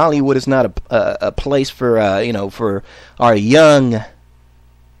 Definitely Hollywood is not a place for, for our young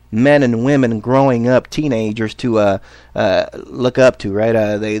men and women growing up, teenagers, to look up to,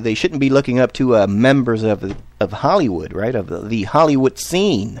 right? They shouldn't be looking up to members of Hollywood, right? Of the Hollywood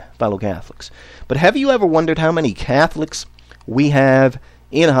scene, fellow Catholics. But have you ever wondered how many Catholics we have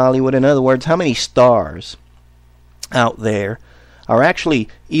in Hollywood? In other words, how many stars out there are actually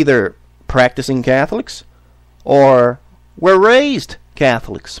either practicing Catholics or were raised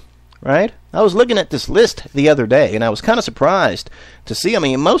Catholics, right? I was looking at this list the other day, and I was kind of surprised to see,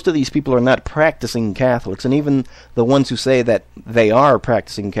 most of these people are not practicing Catholics, and even the ones who say that they are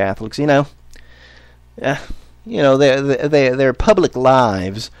practicing Catholics, their public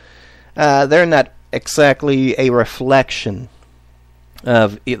lives, they're not exactly a reflection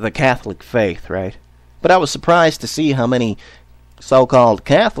of the Catholic faith, right? But I was surprised to see how many so-called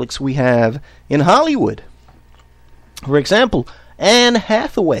Catholics we have in Hollywood. For example, Anne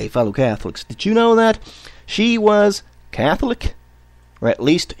Hathaway, fellow Catholics. Did you know that she was Catholic? Or at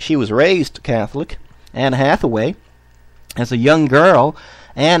least she was raised Catholic. Anne Hathaway, as a young girl,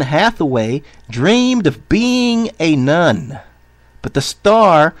 Anne Hathaway dreamed of being a nun. But the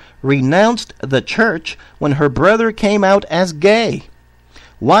star renounced the church when her brother came out as gay.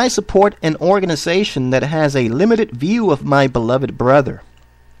 Why support an organization that has a limited view of my beloved brother?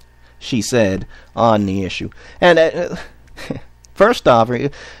 She said on the issue. And first off,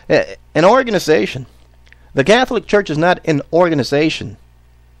 an organization. The Catholic Church is not an organization.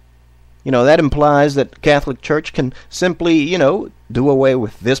 That implies that Catholic Church can simply, do away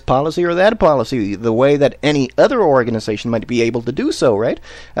with this policy or that policy, the way that any other organization might be able to do so, right?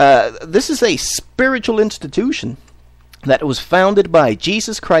 This is a spiritual institution that was founded by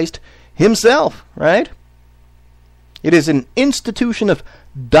Jesus Christ himself, right? It is an institution of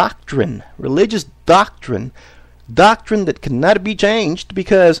doctrine, religious doctrine that cannot be changed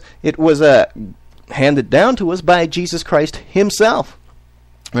because it was handed down to us by Jesus Christ himself.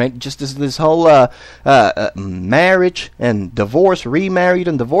 Right, just as this whole marriage and divorce, remarried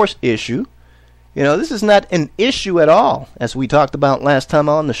and divorce issue, this is not an issue at all, as we talked about last time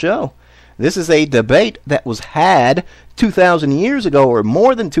on the show. This is a debate that was had 2,000 years ago, or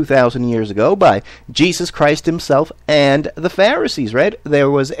more than 2,000 years ago, by Jesus Christ himself and the Pharisees, right? There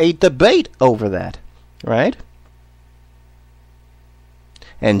was a debate over that, right?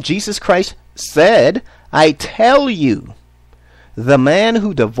 And Jesus Christ said, I tell you, the man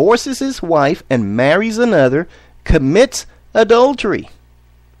who divorces his wife and marries another commits adultery.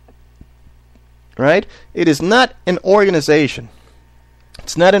 Right? It is not an organization.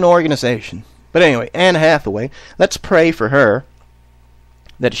 It's not an organization. But anyway, Anne Hathaway, let's pray for her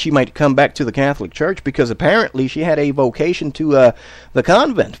that she might come back to the Catholic Church, because apparently she had a vocation to the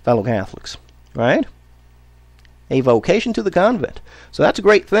convent, fellow Catholics. Right? A vocation to the convent. So that's a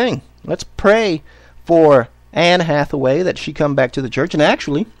great thing. Let's pray for Anne Hathaway that she come back to the church. And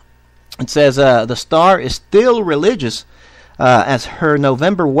actually, it says the Star is still religious, as her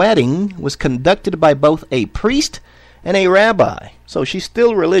November wedding was conducted by both a priest and a rabbi. So she's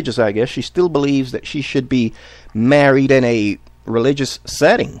still religious, I guess. She still believes that she should be married in a religious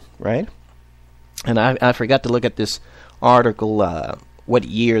setting, right? And I forgot to look at this article, what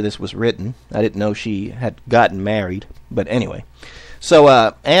year this was written. I didn't know she had gotten married. But anyway.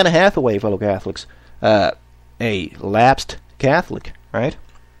 So Anne Hathaway, fellow Catholics, a lapsed Catholic, right?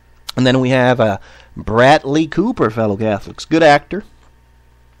 And then we have Bradley Cooper, fellow Catholics. Good actor.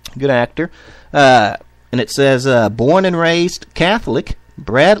 And it says, born and raised Catholic,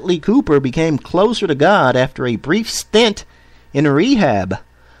 Bradley Cooper became closer to God after a brief stint in rehab.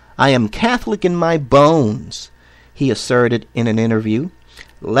 I am Catholic in my bones, he asserted in an interview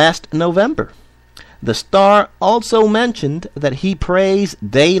last November. The Star also mentioned that he prays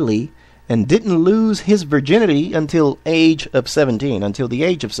daily and didn't lose his virginity until the age of 17.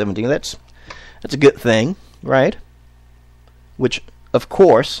 That's a good thing, right? Which, of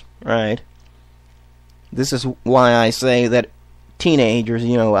course, right? This is why I say that teenagers,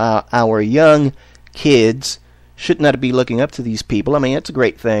 our young kids, should not be looking up to these people. I mean, it's a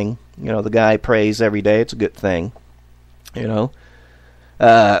great thing. The guy prays every day. It's a good thing,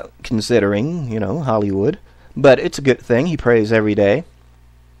 considering, Hollywood. But it's a good thing. He prays every day.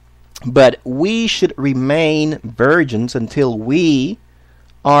 But we should remain virgins until we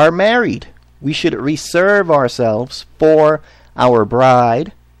are married. We should reserve ourselves for our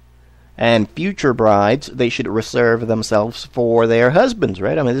bride, and future brides, they should reserve themselves for their husbands,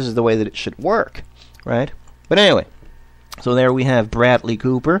 right? I mean, this is the way that it should work, right? But anyway, so there we have Bradley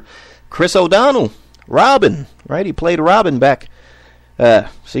Cooper. Chris O'Donnell, Robin, right? He played Robin back,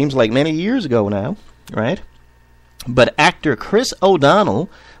 seems like many years ago now, right? But actor Chris O'Donnell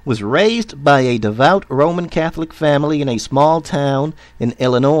was raised by a devout Roman Catholic family in a small town in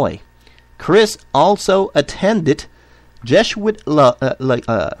Illinois. Chris also attended Jesuit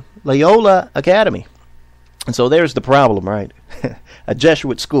Loyola Academy. And so there's the problem, right? A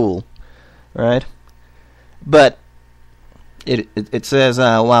Jesuit school, right? But it says,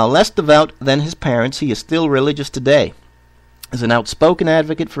 while less devout than his parents, he is still religious today. As an outspoken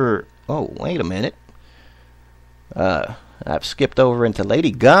advocate for... Oh, wait a minute. I've skipped over into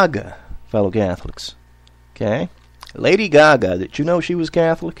Lady Gaga, fellow Catholics. Okay? Lady Gaga, did you know she was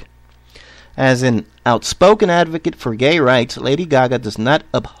Catholic? As an outspoken advocate for gay rights, Lady Gaga does not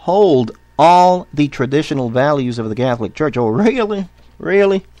uphold all the traditional values of the Catholic Church. Oh, really?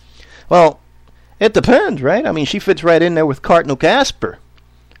 Really? Well, it depends, right? I mean, she fits right in there with Cardinal Casper,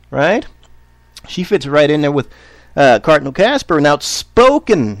 right? She fits right in there with Cardinal Casper, an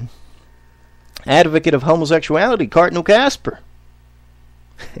outspoken advocate of homosexuality, Cardinal Casper.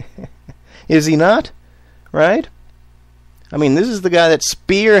 Is he not? Right? I mean, this is the guy that's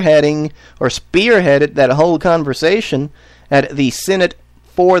spearheaded that whole conversation at the Synod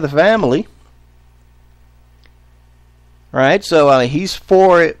for the Family. Right? So he's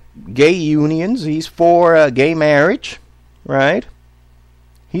for gay unions. He's for gay marriage. Right?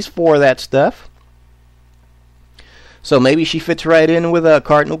 He's for that stuff. So maybe she fits right in with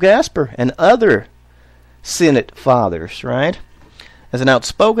Cardinal Casper and other Synod fathers, right? As an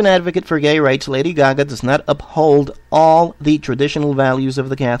outspoken advocate for gay rights, Lady Gaga does not uphold all the traditional values of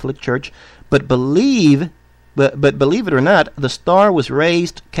the Catholic Church, but believe it or not, the star was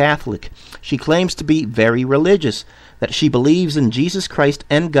raised Catholic. She claims to be very religious, that she believes in Jesus Christ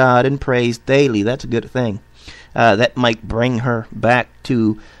and God and prays daily. That's a good thing. That might bring her back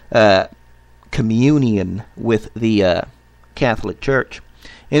to communion with the Catholic Church.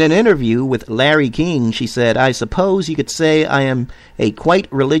 In an interview with Larry King, she said, "I suppose you could say I am a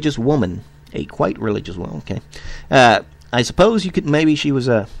quite religious woman." A quite religious woman, okay. I suppose you could, maybe she was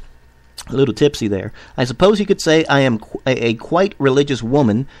a little tipsy there. "I suppose you could say I am a quite religious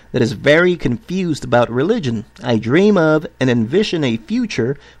woman that is very confused about religion. I dream of and envision a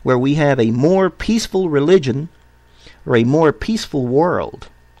future where we have a more peaceful religion, or a more peaceful world."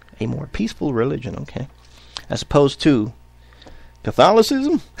 A more peaceful religion, okay. As opposed to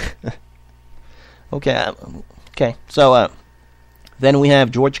Catholicism? Okay. So, then we have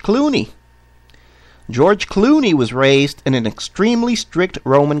George Clooney. George Clooney was raised in an extremely strict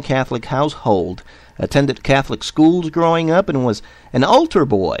Roman Catholic household, attended Catholic schools growing up, and was an altar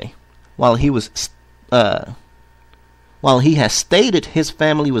boy. While he has stated his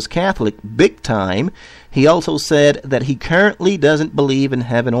family was Catholic big time, he also said that he currently doesn't believe in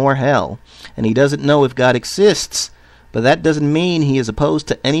heaven or hell, and he doesn't know if God exists. But that doesn't mean he is opposed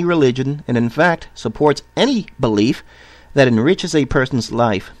to any religion, and in fact supports any belief that enriches a person's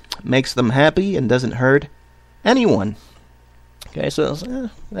life, makes them happy, and doesn't hurt anyone. Okay, so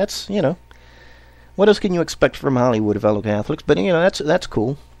that's, what else can you expect from Hollywood, fellow Catholics? But, that's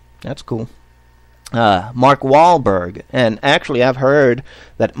cool. That's cool. Mark Wahlberg, and actually I've heard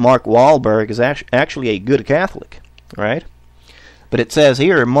that Mark Wahlberg is actually a good Catholic, right? But it says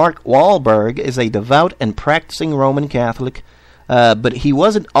here, Mark Wahlberg is a devout and practicing Roman Catholic, but he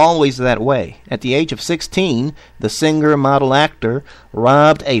wasn't always that way. At the age of 16, the singer, model, actor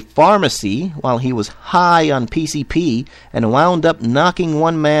robbed a pharmacy while he was high on PCP and wound up knocking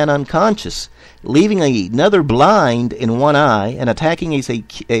one man unconscious, leaving another blind in one eye and attacking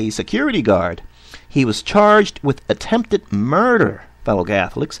a security guard. He was charged with attempted murder, fellow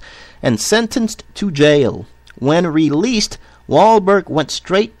Catholics, and sentenced to jail. When released, Wahlberg went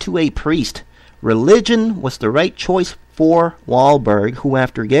straight to a priest. Religion was the right choice for Wahlberg, who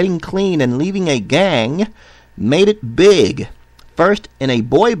after getting clean and leaving a gang, made it big. First in a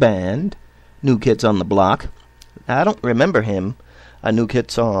boy band, New Kids on the Block. I don't remember him, New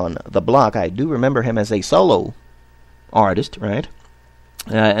Kids on the Block. I do remember him as a solo artist, right?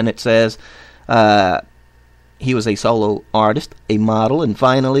 And it says he was a solo artist, a model, and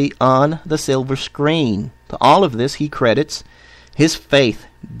finally on the silver screen. To all of this, he credits his faith.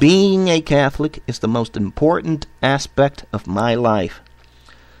 Being a Catholic is the most important aspect of my life.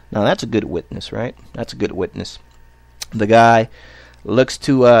 Now, that's a good witness, right? That's a good witness. The guy looks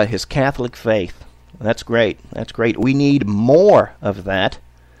to his Catholic faith. That's great. That's great. We need more of that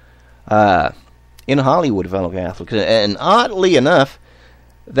in Hollywood, fellow Catholics. And oddly enough,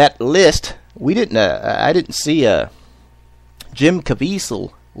 that list, I didn't see Jim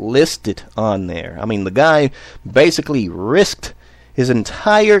Caviezel listed on there. I mean, the guy basically risked his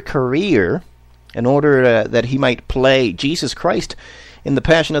entire career in order that he might play Jesus Christ in The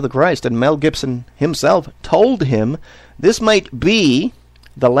Passion of the Christ. And Mel Gibson himself told him, this might be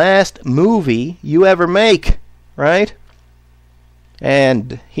the last movie you ever make, right?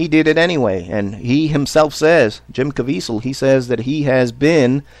 And he did it anyway. And he himself says, Jim Caviezel, he says that he has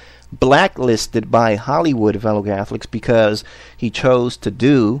been blacklisted by Hollywood, fellow Catholics, because he chose to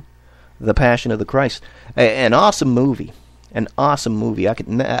do The Passion of the Christ. An awesome movie. An awesome movie.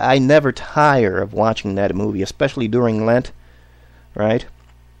 I never tire of watching that movie, especially during Lent, right?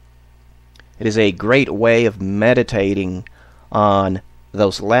 It is a great way of meditating on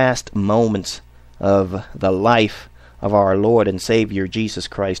those last moments of the life of our Lord and Savior Jesus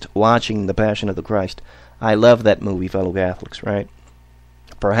Christ, watching The Passion of the Christ. I love that movie, fellow Catholics, right?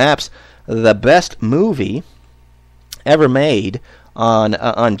 Perhaps the best movie ever made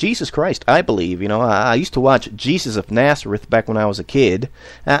on Jesus Christ, I believe. I used to watch Jesus of Nazareth back when I was a kid.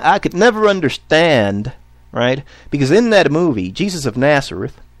 I could never understand, right? Because in that movie, Jesus of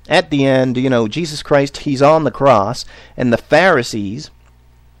Nazareth, at the end, Jesus Christ, he's on the cross, and the Pharisees,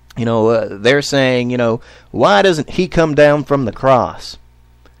 they're saying, why doesn't he come down from the cross?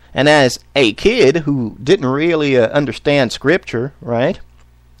 And as a kid who didn't really understand Scripture, right?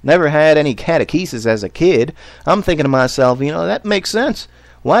 Never had any catechesis as a kid, I'm thinking to myself, that makes sense.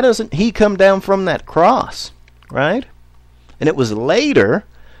 Why doesn't he come down from that cross, right? And it was later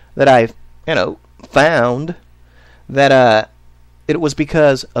that I, found that it was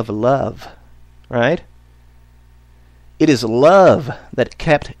because of love, right? It is love that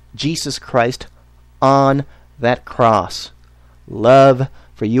kept Jesus Christ on that cross. Love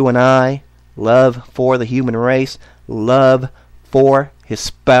for you and I, love for the human race, love for his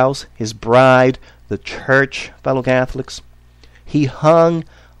spouse, his bride, the church, fellow Catholics. He hung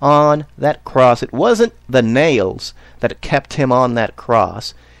on that cross. It wasn't the nails that kept him on that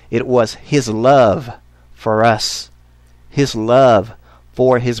cross. It was his love for us, his love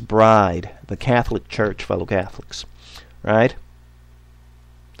for his bride, the Catholic Church, fellow Catholics. Right?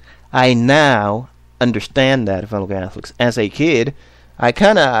 I now understand that, fellow Catholics. As a kid,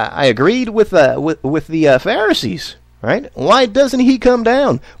 I agreed with the Pharisees. Right? Why doesn't he come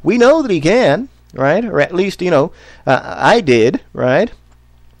down? We know that he can, right? Or at least, I did, right?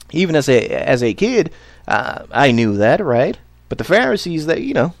 Even as a kid, I knew that, right? But the Pharisees,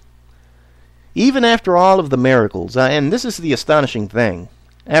 even after all of the miracles, and this is the astonishing thing,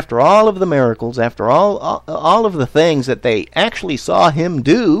 after all of the miracles, after all of the things that they actually saw him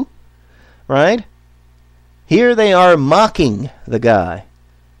do, right? Here they are mocking the guy.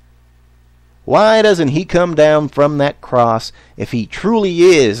 Why doesn't he come down from that cross if he truly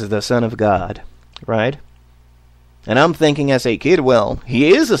is the Son of God, right? And I'm thinking as a kid, well,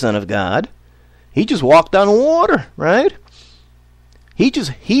 he is the Son of God. He just walked on water, right? He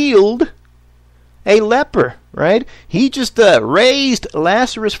just healed a leper, right? He just raised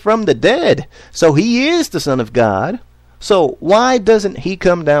Lazarus from the dead. So he is the Son of God. So why doesn't he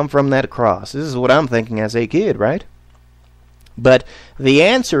come down from that cross? This is what I'm thinking as a kid, right? But the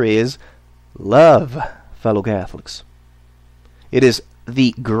answer is love, fellow Catholics. It is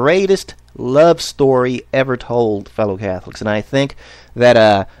the greatest love story ever told, fellow Catholics. And I think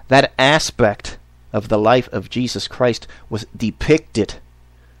that that aspect of the life of Jesus Christ was depicted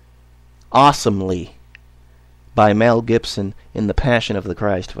awesomely by Mel Gibson in The Passion of the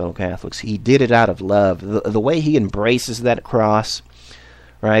Christ, fellow Catholics. He did it out of love. The way he embraces that cross,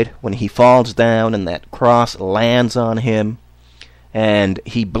 right, when he falls down and that cross lands on him, and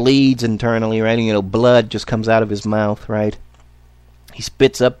he bleeds internally, right? Blood just comes out of his mouth, right? He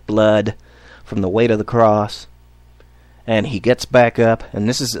spits up blood from the weight of the cross, and he gets back up, and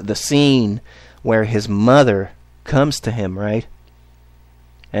this is the scene where his mother comes to him, right?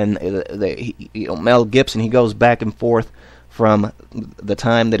 And Mel Gibson, he goes back and forth from the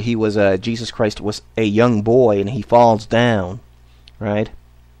time that he was Jesus Christ was a young boy, and he falls down, right?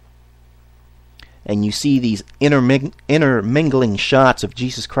 And you see these intermingling shots of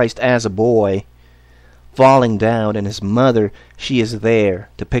Jesus Christ as a boy falling down, and his mother, she is there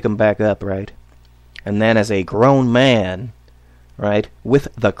to pick him back up, right? And then as a grown man, right, with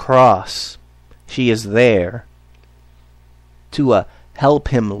the cross, she is there to help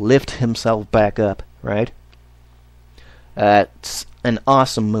him lift himself back up, right? It's an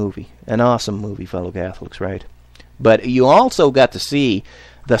awesome movie, fellow Catholics, right? But you also got to see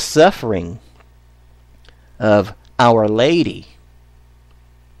the suffering of Our Lady,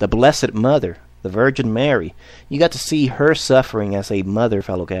 the Blessed Mother, the Virgin Mary. You got to see her suffering as a mother,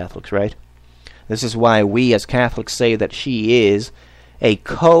 fellow Catholics, right? This is why we as Catholics say that she is a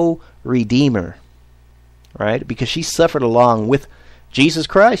co-redeemer, right? Because she suffered along with Jesus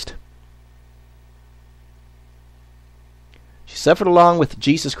Christ. She suffered along with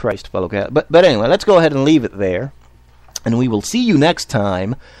Jesus Christ, fellow Catholics. But anyway, let's go ahead and leave it there. And we will see you next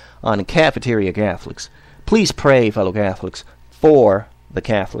time on Cafeteria Catholics. Please pray, fellow Catholics, for the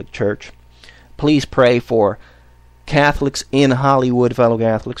Catholic Church. Please pray for Catholics in Hollywood, fellow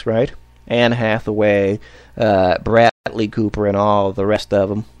Catholics, right? Anne Hathaway, Bradley Cooper, and all the rest of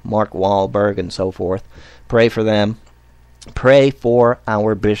them, Mark Wahlberg, and so forth. Pray for them. Pray for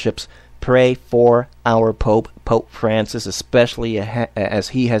our bishops. Pray for our Pope, Pope Francis, especially as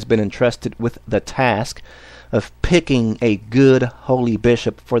he has been entrusted with the task of picking a good holy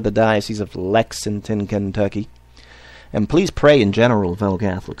bishop for the Diocese of Lexington, Kentucky. And please pray in general, fellow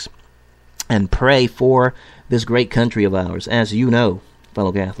Catholics. And pray for this great country of ours. As you know,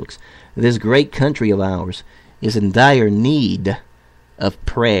 fellow Catholics, this great country of ours is in dire need of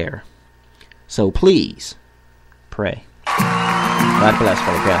prayer. So please, pray. God bless,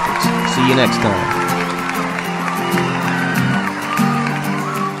 fellow Catholics. See you next time.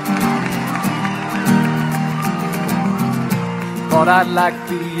 Thought I'd like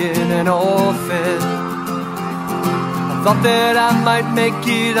being an orphan. I thought that I might make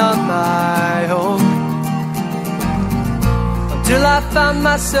it on my own, until I found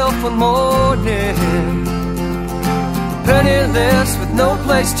myself one morning, penniless with no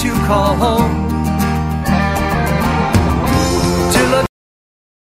place to call home.